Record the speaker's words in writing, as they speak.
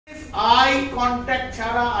Contact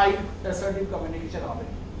ছাড়া assertive communication হবে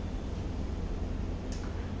না।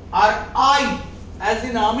 আর আই অ্যাজ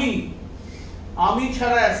ইন আমি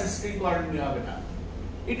ছাড়া অ্যাসার্টিভ কমিউনিকেশন হবে না।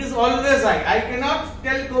 It is always I cannot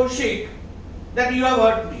tell Kaushik that you have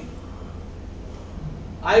hurt me.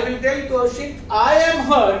 I will tell Kaushik I am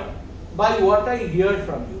hurt by what I hear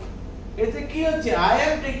from you. এতে কি হচ্ছে? I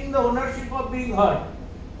am taking the ownership of being hurt.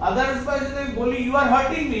 Otherwise, যদি আমি বলি you are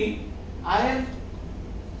hurting me, I am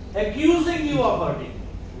accusing you of hurting me.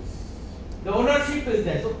 The ownership is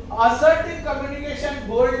there. So, assertive communication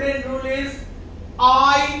golden rule is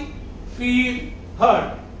I feel hurt.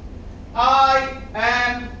 I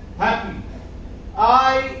am happy.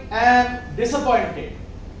 I am disappointed.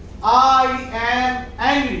 I am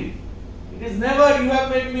angry. It is never you have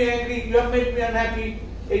made me angry, you have made me unhappy.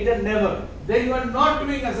 It is never. Then you are not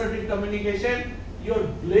doing assertive communication, you are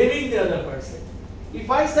blaming the other person. If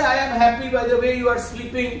I say I am happy by the way you are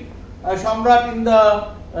sleeping, Shamrat, in the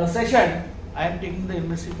session, I am taking the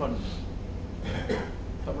ownership on me.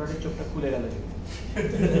 Shamrat chokta khule gelo.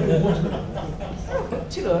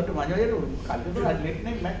 ছিল একটু মাঝে মাঝে কালকে তো late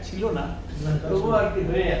night match ছিল না, তবু আর কি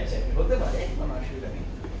হয়ে যাচ্ছে, হতে পারে, কোনো অসুবিধা নেই।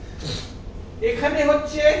 এখানে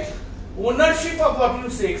হচ্ছে ownership of what you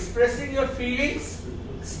say, expressing your feelings,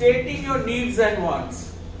 stating your needs and wants.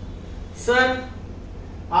 Sir,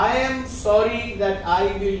 I am sorry that I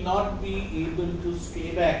will not be able to stay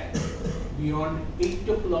back beyond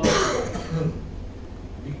 8 o'clock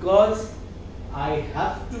because I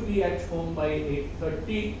have to be at home by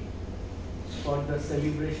 8:30 for the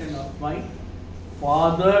celebration of my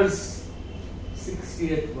father's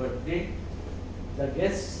 60th birthday. The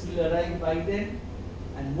guests will arrive by then,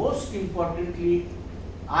 and most importantly,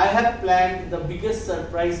 I have planned the biggest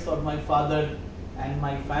surprise for my father and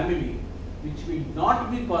my family, which will not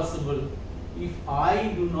be possible if I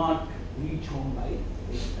do not reach home by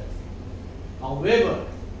 8:30. However,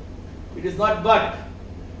 it is not but.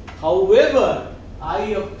 However, I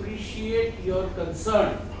appreciate your concern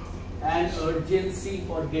and urgency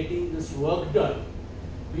for getting this work done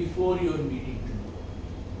before your meeting tomorrow.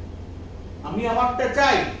 আমি আমারটা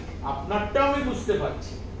চাই, আপনারটা আমি বুঝতে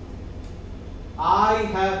পারছি। I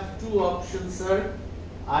have two options, sir.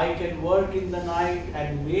 I can work in the night and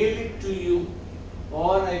mail it to you,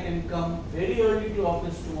 or I can come very early to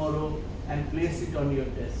office tomorrow and place it on your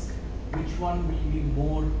desk. Which one will be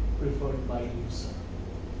more preferred by you, sir?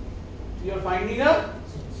 You are finding a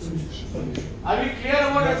solution. Are we clear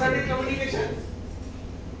about assertive communication?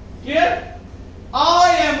 Clear? I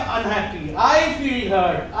am unhappy. I feel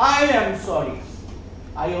hurt. I am sorry.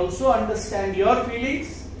 I also understand your feelings,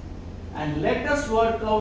 and let us work out